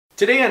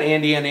Today on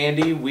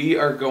Andy, we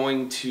are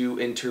going to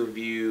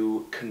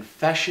interview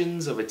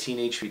Confessions of a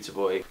Teenage Pizza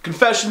Boy.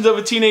 Confessions of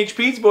a Teenage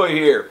Pizza Boy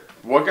here.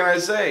 What can I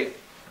say?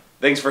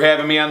 Thanks for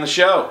having me on the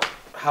show.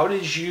 How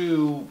did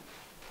you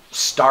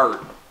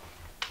start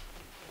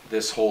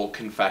this whole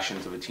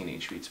Confessions of a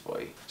Teenage Pizza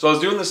Boy? So I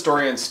was doing the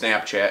story on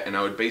Snapchat, and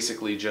I would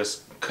basically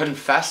just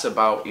confess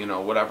about,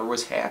 whatever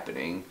was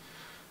happening.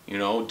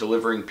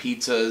 Delivering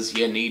pizzas,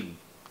 you need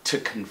to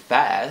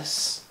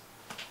confess.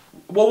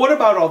 Well, what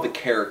about all the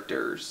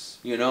characters?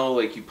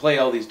 Like you play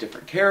all these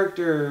different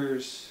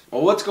characters.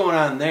 Well, what's going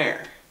on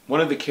there? One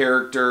of the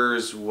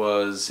characters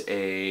was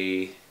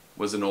an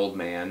old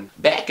man.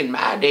 Back in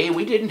my day,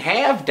 we didn't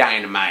have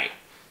dynamite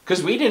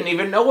because we didn't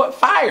even know what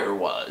fire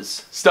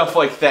was. Stuff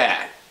like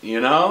that,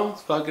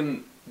 It's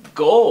fucking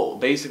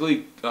gold,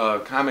 basically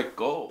comic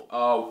gold.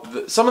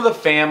 Some of the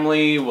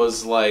family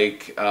was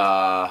like,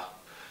 son,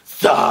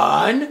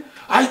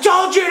 I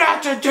told you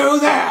not to do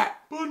that.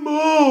 But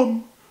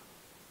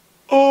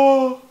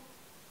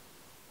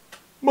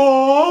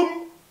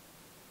Mom.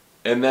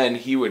 And then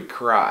he would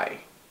cry.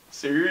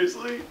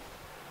 Seriously?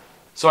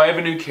 So I have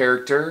a new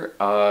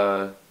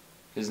character.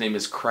 His name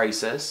is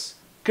Crisis.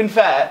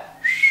 Confess.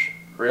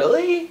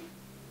 Really?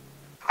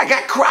 I'm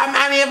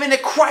having a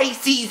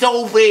crisis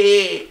over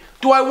here.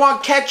 Do I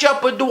want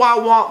ketchup or do I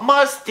want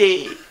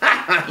mustard?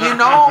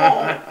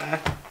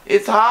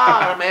 It's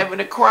hard. I'm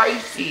having a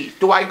crisis.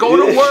 Do I go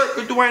to work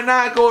or do I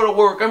not go to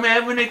work? I'm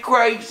having a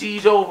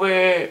crisis over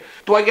here.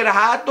 Do I get a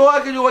hot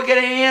dog or do I get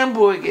a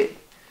hamburger?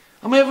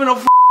 I'm having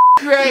a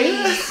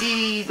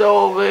crisis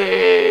over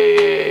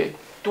here.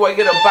 Do I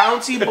get a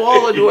bouncy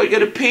ball or do I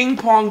get a ping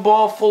pong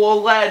ball full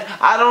of lead?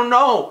 I don't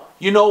know.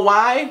 You know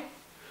why?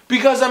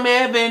 Because I'm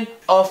having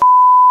a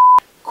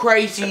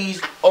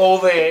crisis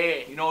over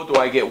here. Do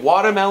I get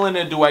watermelon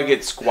or do I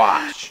get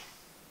squash?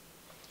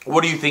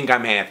 What do you think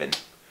I'm having?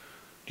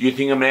 Do you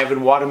think I'm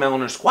having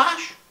watermelon or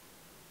squash?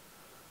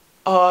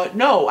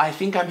 No, I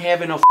think I'm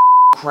having a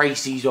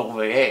crisis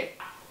over here.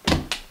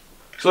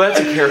 So that's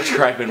a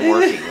character I've been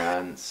working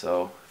on.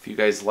 So if you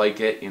guys like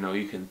it,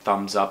 you can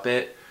thumbs up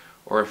it.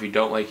 Or if you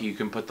don't like it, you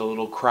can put the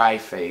little cry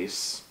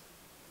face.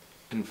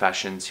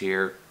 Confessions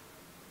here.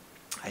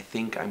 I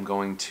think I'm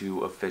going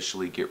to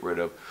officially get rid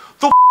of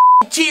the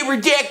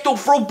pterodactyl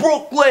from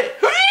Brooklyn.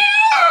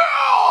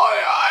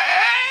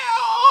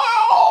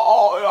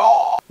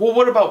 Well,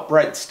 what about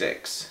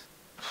breadsticks?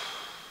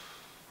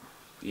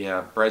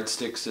 Yeah,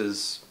 breadsticks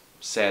is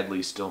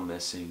sadly still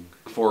missing.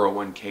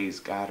 401k's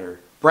got her.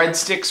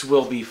 Breadsticks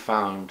will be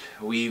found.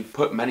 We've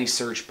put many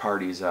search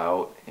parties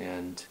out,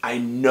 and I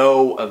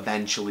know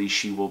eventually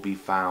she will be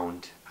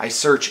found. I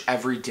search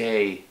every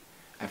day,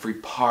 every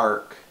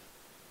park.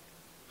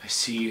 I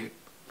see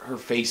her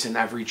face in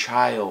every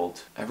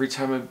child. Every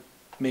time I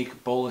make a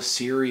bowl of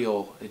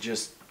cereal, it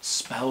just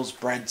spells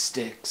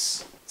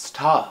breadsticks. It's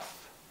tough.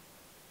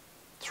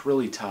 It's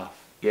really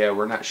tough. Yeah,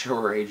 we're not sure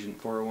where Agent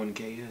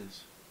 401k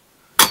is.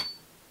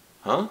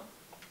 Huh?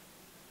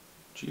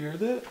 Did you hear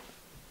that?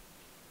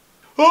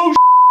 Oh,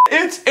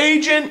 it's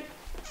Agent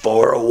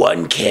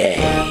 401k.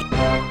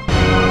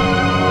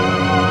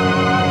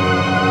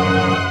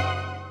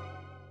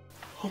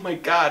 Oh my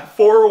God,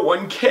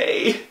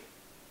 401k.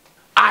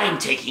 I'm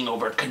taking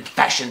over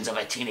Confessions of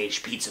a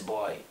Teenage Pizza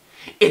Boy.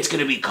 It's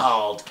gonna be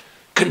called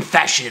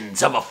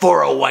Confessions of a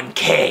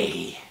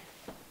 401k.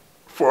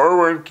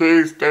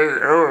 401k's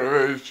taking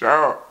over this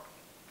show.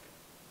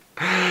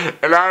 And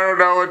I don't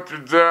know what to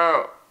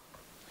do.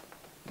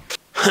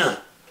 Huh.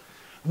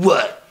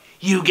 What?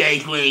 You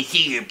guys want to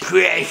see your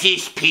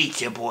precious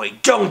pizza boy,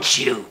 don't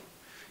you?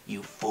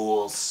 You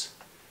fools.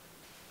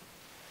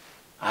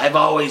 I've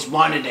always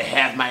wanted to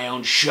have my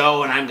own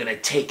show, and I'm going to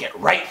take it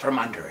right from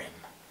under him.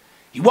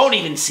 You won't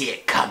even see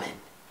it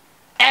coming.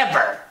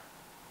 Ever.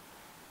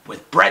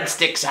 With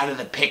breadsticks out of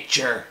the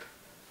picture.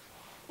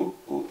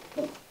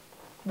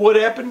 What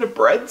happened to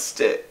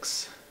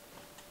breadsticks?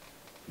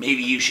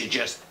 Maybe you should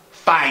just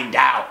find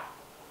out.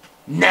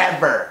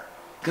 Never.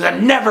 Because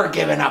I'm never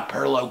giving up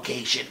her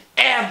location.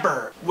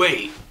 Ever.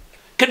 Wait.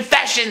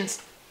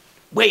 Confessions.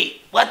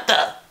 Wait, what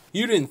the?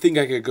 You didn't think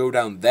I could go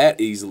down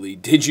that easily,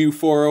 did you,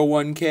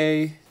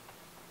 401k?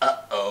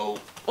 Uh-oh.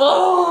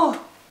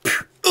 Oh!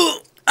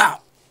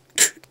 Ow.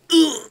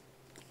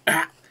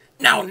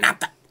 No, not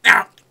the...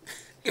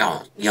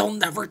 You'll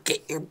never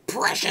get your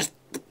precious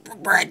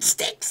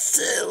breadsticks.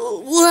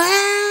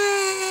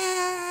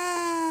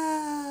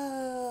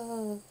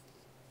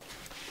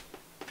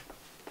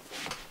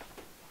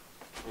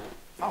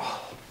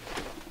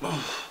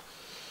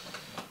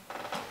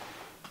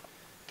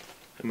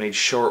 I made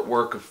short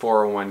work of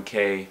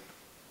 401k.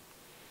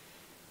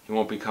 He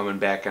won't be coming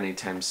back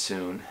anytime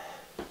soon.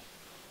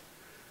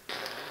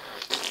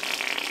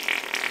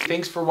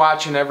 Thanks for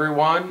watching,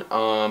 everyone.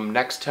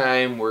 Next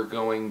time we're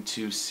going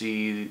to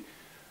see...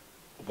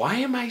 Why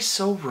am I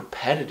so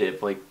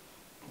repetitive?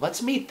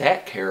 Let's meet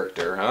that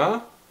character,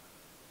 huh?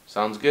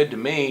 Sounds good to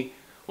me.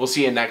 We'll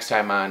see you next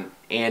time on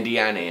Andy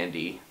on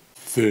Andy.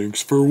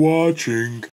 Thanks for watching.